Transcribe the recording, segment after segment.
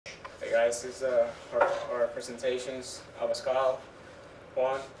guys, this is our presentations of Pascal,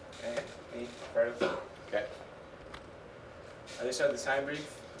 Juan, and me, Alfredo. Okay. This is our design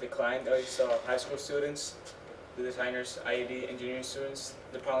brief. The client is high school students, the designers, IED engineering students.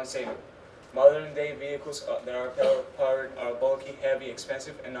 The problem statement: modern day vehicles that are powered are bulky, heavy,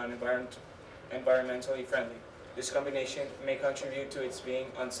 expensive, and non-environmentally friendly. This combination may contribute to its being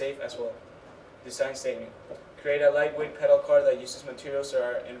unsafe as well. Design statement: create a lightweight pedal car that uses materials that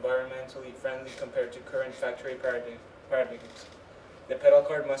are environmentally friendly compared to current factory paradigms. The pedal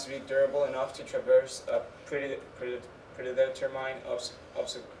car must be durable enough to traverse a predetermined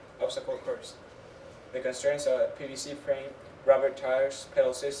obstacle course. The constraints are PVC frame, rubber tires,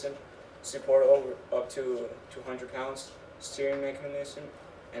 pedal system, support up to 200 pounds, steering mechanism,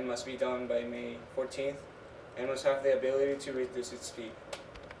 and must be done by May 14th, and must have the ability to reduce its speed.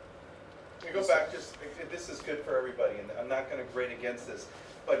 You go back, this is good for everybody, and I'm not going to grade against this,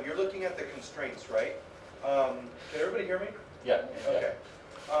 but you're looking at the constraints, right? Can everybody hear me? Yeah. Okay.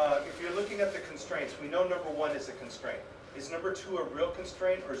 If you're looking at the constraints, we know number one is a constraint. Is number two a real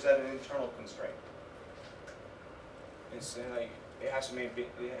constraint, or is that an internal constraint? It's like it has to be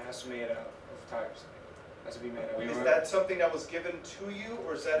made out of tires. It has to be made out. Is that something that was given to you,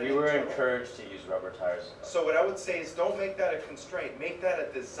 or is that an We were internal? encouraged to use rubber tires. So what I would say is, don't make that a constraint. Make that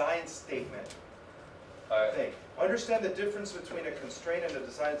a design statement thing. Understand the difference between a constraint and a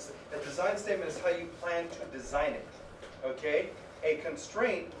design statement. A design statement is how you plan to design it. Okay? A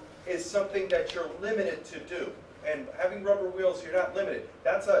constraint is something that you're limited to do. And having rubber wheels, you're not limited.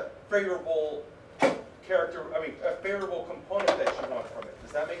 That's a favorable a favorable component that you want from it.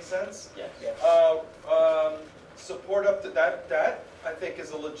 Does that make sense? Yes. Yeah. Support up to that I think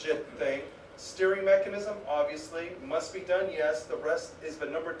is a legit thing. Steering mechanism, obviously, must be done, yes. The rest is,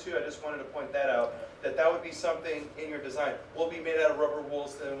 but number two, I just wanted to point that out, that would be something in your design. Will be made out of rubber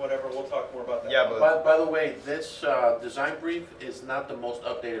wheels and whatever, we'll talk more about that. Yeah, but By the way, this design brief is not the most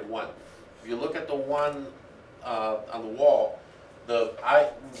updated one. If you look at the one on the wall,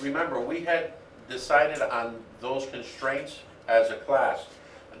 remember we had decided on those constraints as a class.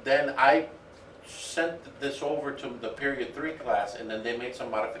 Then I sent this over to the period 3 class, and then they made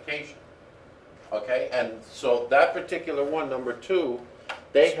some modification. Okay, and so that particular one, number 2,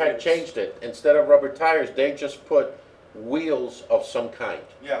 they had changed it. Instead of rubber tires, they just put wheels of some kind.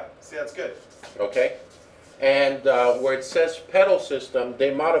 Yeah, see, that's good. Okay, and where it says pedal system,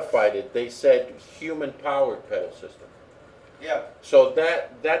 they modified it. They said human-powered pedal system. Yeah. So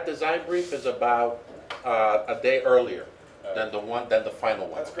that design brief is about a day earlier than the final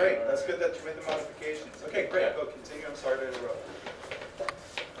one. That's great. That's good that you made the modifications. Okay, great. Yeah. Go continue. I'm sorry to interrupt.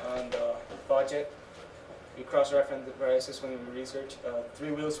 On the budget, we cross-reference the prices when we research.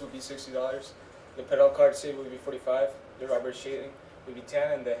 3 wheels would be $60. The pedal card seat would be $45. The rubber sheeting would be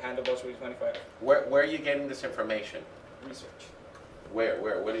 $10, and the handlebars would be $25. Where are you getting this information? Research. Where?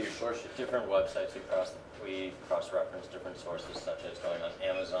 What are your sources? different websites we cross-reference different sources, such as going on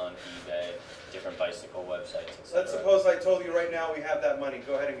Amazon, eBay, different bicycle websites, etc. Let's suppose I told you right now we have that money.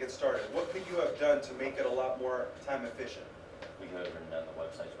 Go ahead and get started. What could you have done to make it a lot more time efficient? We could have written down the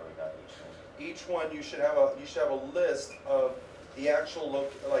websites where we got each thing. Each one you should have a list of the actual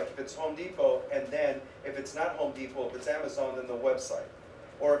like if it's Home Depot, and then if it's not Home Depot, if it's Amazon, then the website,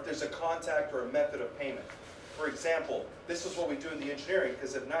 or if there's a contact or a method of payment. For example, this is what we do in the engineering,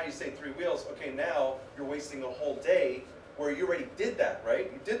 because if now you say 3 wheels, okay, now you're wasting a whole day where you already did that, right?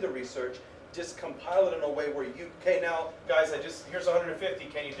 You did the research. Just compile it in a way where okay, now guys, here's 150.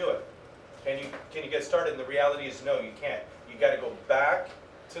 Can you do it? Can you get started? And the reality is no, you can't. You got to go back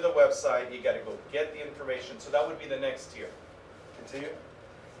to the website. You got to go get the information. So that would be the next tier. Continue.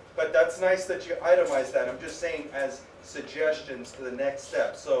 But that's nice that you itemize that. I'm just saying as suggestions to the next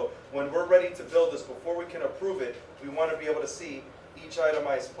step. So when we're ready to build this, before we can approve it, we want to be able to see each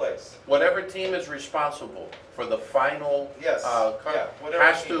itemized place. Whatever team is responsible for the final Yes.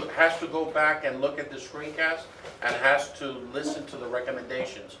 has to go back and look at the screencast and has to listen to the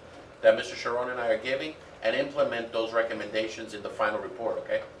recommendations that Mr. Sharon and I are giving and implement those recommendations in the final report,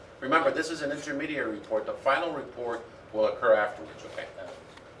 okay? Remember, this is an intermediary report. The final report will occur afterwards, okay?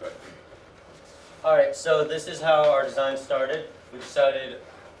 Good. Alright, so this is how our design started. We decided,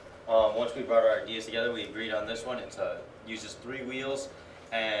 once we brought our ideas together, we agreed on this one. It uses 3 wheels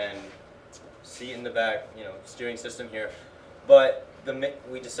and seat in the back, steering system here. But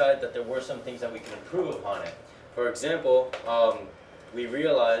we decided that there were some things that we could improve upon it. For example, we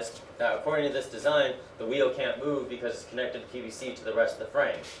realized that according to this design, the wheel can't move because it's connected to PVC to the rest of the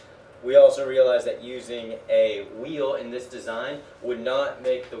frame. We also realized that using a wheel in this design would not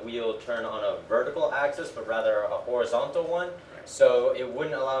make the wheel turn on a vertical axis, but rather a horizontal one. so it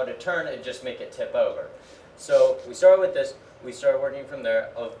wouldn't allow it to turn, it'd just make it tip over. So we started with this, we started working from there.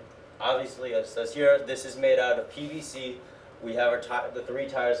 Obviously, as it says here, this is made out of PVC. We have the 3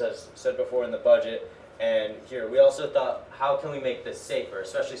 tires, as said before, in the budget. And here, we also thought, how can we make this safer,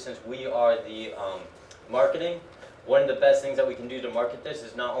 especially since we are the marketing. One of the best things that we can do to market this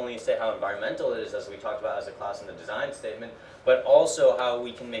is not only say how environmental it is, as we talked about as a class in the design statement, but also how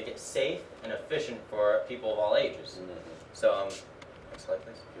we can make it safe and efficient for people of all ages. So, next slide,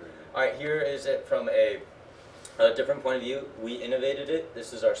 please. All right, here is it from a different point of view. We innovated it.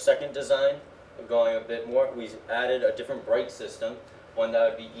 This is our second design. Going a bit more, we added a different brake system, one that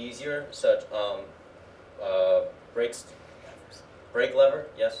would be easier, such brake lever,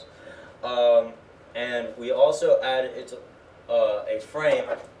 yes. And we also added a frame,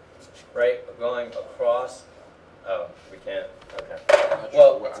 right, going across. Oh, we can't. Okay.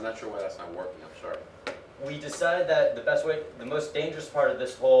 I'm not sure why that's not working. I'm sorry. We decided that the most dangerous part of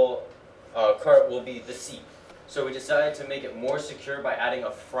this whole cart will be the seat. So we decided to make it more secure by adding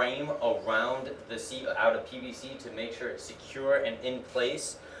a frame around the seat out of PVC to make sure it's secure and in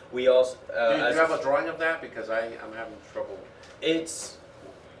place. We also Do you have a drawing of that? Because I'm having trouble. It's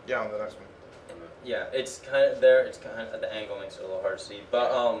Yeah, on the next one. yeah, it's kind of there. It's kind of the angle makes it a little hard to see.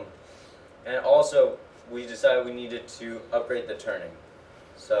 But and also we decided we needed to upgrade the turning.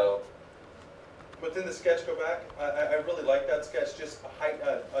 So Within the sketch, go back. I really like that sketch. Just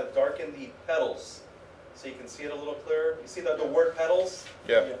darken the pedals so you can see it a little clearer. You see the word pedals?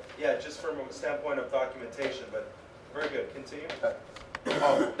 Yeah. Yeah, just from a standpoint of documentation, but very good. Continue.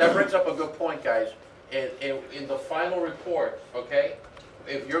 Oh, that brings up a good point, guys. In the final report, okay,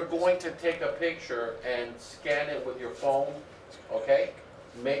 if you're going to take a picture and scan it with your phone, okay,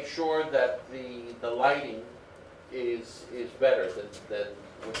 make sure that the lighting is better than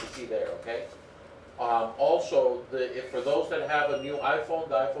what you see there, okay? Also, for those that have a new iPhone,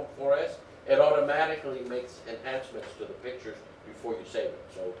 the iPhone 4S, it automatically makes enhancements to the pictures before you save it.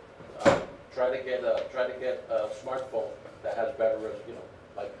 So try to get a smartphone that has better,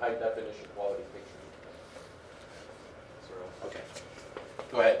 like high definition quality pictures. Okay.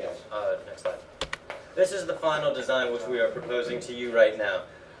 Go ahead, guys. next slide. This is the final design which we are proposing to you right now.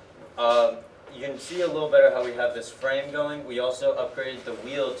 You can see a little better how we have this frame going. We also upgraded the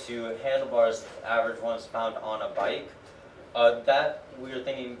wheel to handlebars, average ones found on a bike. That we were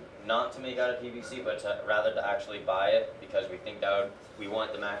thinking not to make out of PVC, but rather to actually buy it because we think we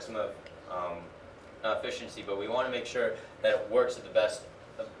want the maximum not efficiency, but we want to make sure that it works at the best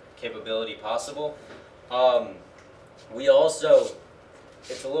capability possible. We also,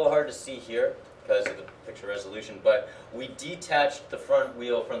 it's a little hard to see here because of the picture resolution, but we detached the front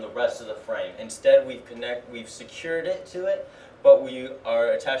wheel from the rest of the frame. Instead, we've secured it to it, but we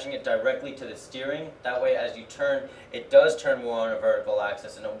are attaching it directly to the steering. That way, as you turn, it does turn more on a vertical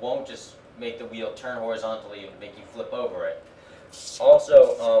axis, and it won't just make the wheel turn horizontally and make you flip over it.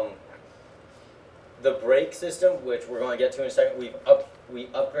 Also, the brake system, which we're going to get to in a second, we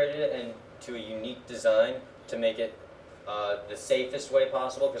upgraded it into a unique design to make it the safest way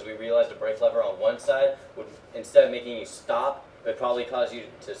possible, because we realized a brake lever on one side would, instead of making you stop, would probably cause you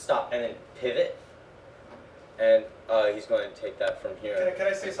to stop and then pivot. And he's going to take that from here. Can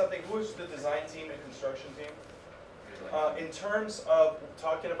I say something? Who's the design team and construction team? In terms of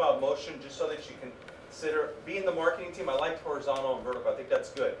talking about motion, just so that you can consider, being the marketing team, I like horizontal and vertical. I think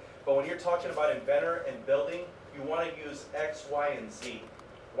that's good. But when you're talking about inventor and building, you want to use X, Y, and Z.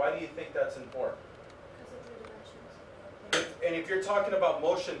 Why do you think that's important? And if you're talking about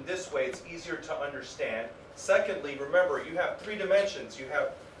motion this way, it's easier to understand. Secondly, remember, you have 3 dimensions. You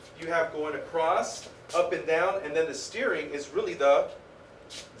have going across, up and down, and then the steering is really the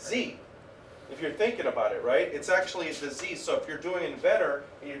Z. If you're thinking about it, right? It's actually the Z. So if you're doing inventor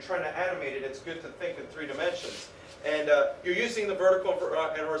and you're trying to animate it, it's good to think in 3 dimensions. And you're using the vertical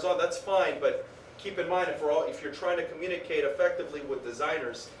and horizontal, that's fine, but keep in mind if you're trying to communicate effectively with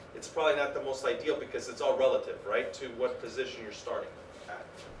designers, it's probably not the most ideal because it's all relative, right, to what position you're starting at.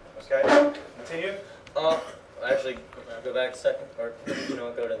 Okay? Continue? Actually, go back a second, or you know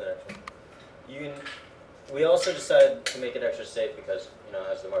what, go to the next one. We also decided to make it extra safe because,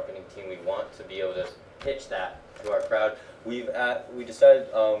 as the marketing team, we want to be able to pitch that to our crowd. We decided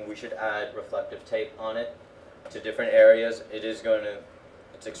we should add reflective tape on it to different areas.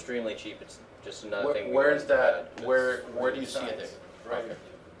 It's extremely cheap. It's just another thing. Where is that? Where do you see it there? Right here.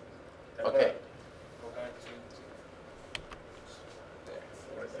 Okay. Go back to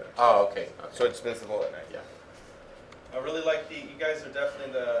Right there. Oh, okay. So it's visible at night. Yeah. I really like you guys are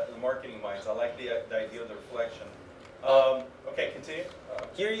definitely the marketing minds. I like the idea of the reflection. Okay, continue.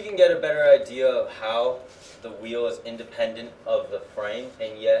 Here you can get a better idea of how the wheel is independent of the frame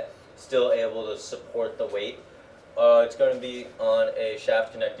and yet still able to support the weight. It's going to be on a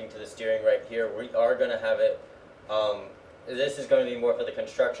shaft connecting to the steering right here. We are going to have it, this is going to be more for the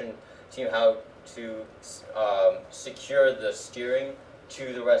construction team, how to secure the steering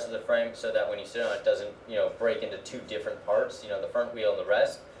to the rest of the frame so that when you sit on it, it doesn't, break into two different parts, the front wheel and the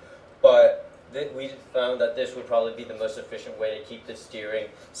rest. But we found that this would probably be the most efficient way to keep the steering,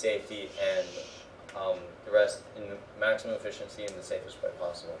 safety, and the rest in the maximum efficiency in the safest way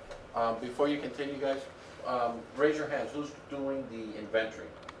possible. Before you continue, guys, raise your hands. Who's doing the inventory?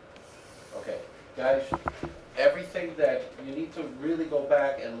 Okay, guys, everything that you need to really go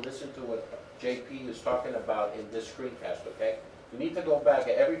back and listen to what JP is talking about in this screencast, okay? You need to go back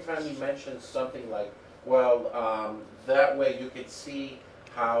every time he mentions something like, well, that way you can see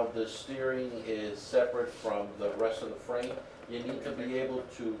how the steering is separate from the rest of the frame. You need to be able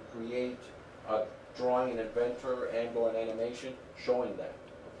to create a drawing, an inventor, and or an animation showing that,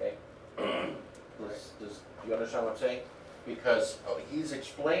 okay? Do you understand what I'm saying? Because he's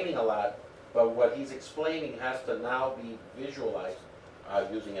explaining a lot, but what he's explaining has to now be visualized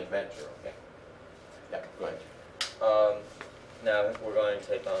using inventor, okay? Yeah, go ahead. Now we're going to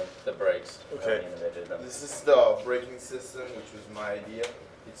take on the brakes. Okay. We innovated them. This is the braking system, which was my idea.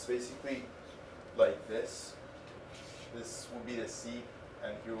 It's basically like this. This will be the seat,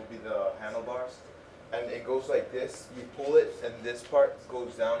 and here will be the handlebars. And it goes like this. You pull it, and this part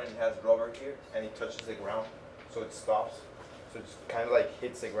goes down, and it has rubber here, and it touches the ground, so it stops. So it's kind of like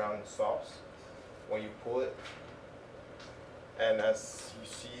hits the ground and stops when you pull it. And as you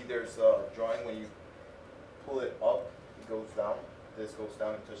see, there's a drawing when you pull it up, it goes down. This goes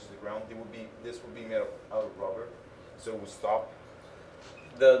down and touches the ground. This will be made out of rubber, so it will stop.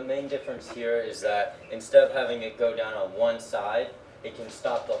 The main difference here is that instead of having it go down on one side, it can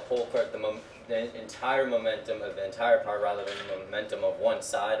stop the whole car, the entire momentum of the entire car rather than the momentum of one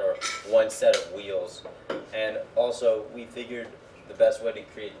side or one set of wheels. And also, we figured the best way to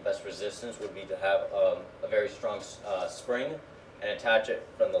create the best resistance would be to have a very strong spring and attach it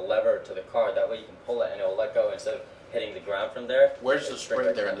from the lever to the car. That way you can pull it and it will let go instead of hitting the ground from there. Where's the It's spring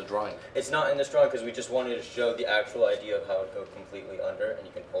right there down. in the drawing? It's not in this drawing because we just wanted to show the actual idea of how it would go completely under and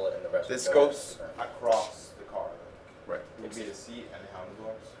you can pull it and the rest This will go goes under. across the car. Right. It will be the seat and the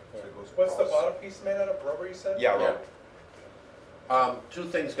handlebars. So it goes What's the across. bottom piece made out of? Rubber, you said? Yeah, Yeah. rubber. Two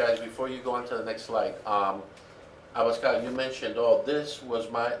things, guys, before you go on to the next slide. Abascal, you mentioned,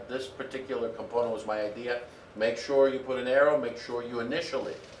 this particular component was my idea. Make sure you put an arrow, make sure you initial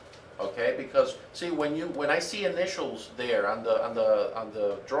it, okay? Because, see, when I see initials there on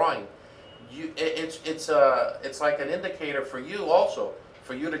the drawing, it's like an indicator for you also,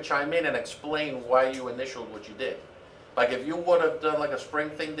 for you to chime in and explain why you initialed what you did. Like if you would have done like a spring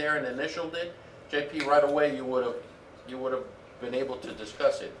thing there and initialed it, JP, right away you would have been able to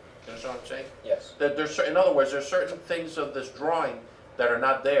discuss it. You understand what I'm saying? Yes. In other words, there's certain things of this drawing that are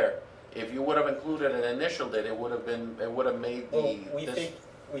not there. If you would have included and initialed it, it would have made Well,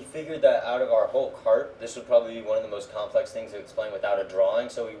 we figured that out of our whole cart, this would probably be one of the most complex things to explain without a drawing,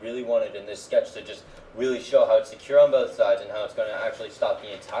 so we really wanted in this sketch to just really show how it's secure on both sides and how it's going to actually stop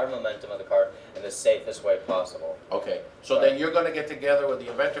the entire momentum of the cart in the safest way possible. Okay, so then you're going to get together with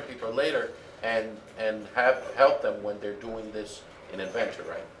the inventor people later and help them when they're doing this in inventor,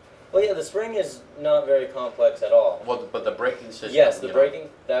 right? Well, yeah, the spring is not very complex at all. Well, but the braking system. Yes, the you know. braking,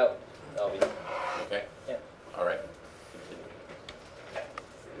 that'll be, Okay. yeah. All right.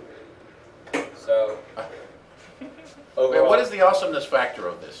 So, Wait, overall, what is the awesomeness factor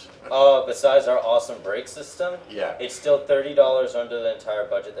of this? besides our awesome brake system, Yeah. it's still $30 under the entire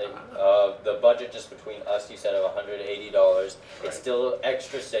budget. The budget just between us, you said, of $180. Right. It's still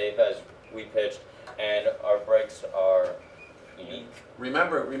extra safe as we pitched, and our brakes are unique.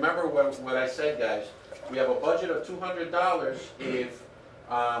 Remember what I said, guys. We have a budget of $200 if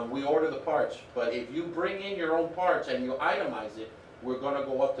we order the parts. But if you bring in your own parts and you itemize it, we're going to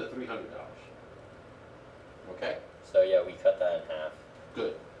go up to $300. Okay? So yeah, we cut that in half.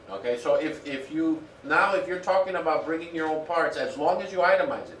 Good. Okay, so if you're talking about bringing your own parts, as long as you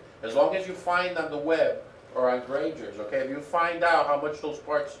itemize it, as long as you find on the web or on Grainger's, okay, if you find out how much those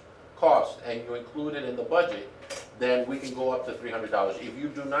parts cost and you include it in the budget, then we can go up to $300. If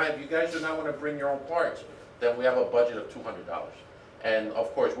you guys do not want to bring your own parts, then we have a budget of $200. And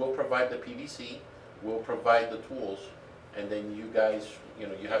of course, we'll provide the PVC, we'll provide the tools, and then you guys, you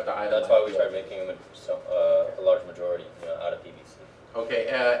have to itemize. That's why we the tried other. making a large majority, out of PVC. Okay,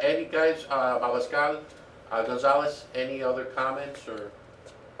 any guys, Abascal, Gonzalez, any other comments or?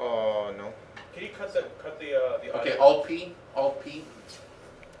 No. can you cut the Okay, audio? Alt P, Alt P.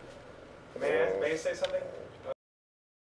 May I say something?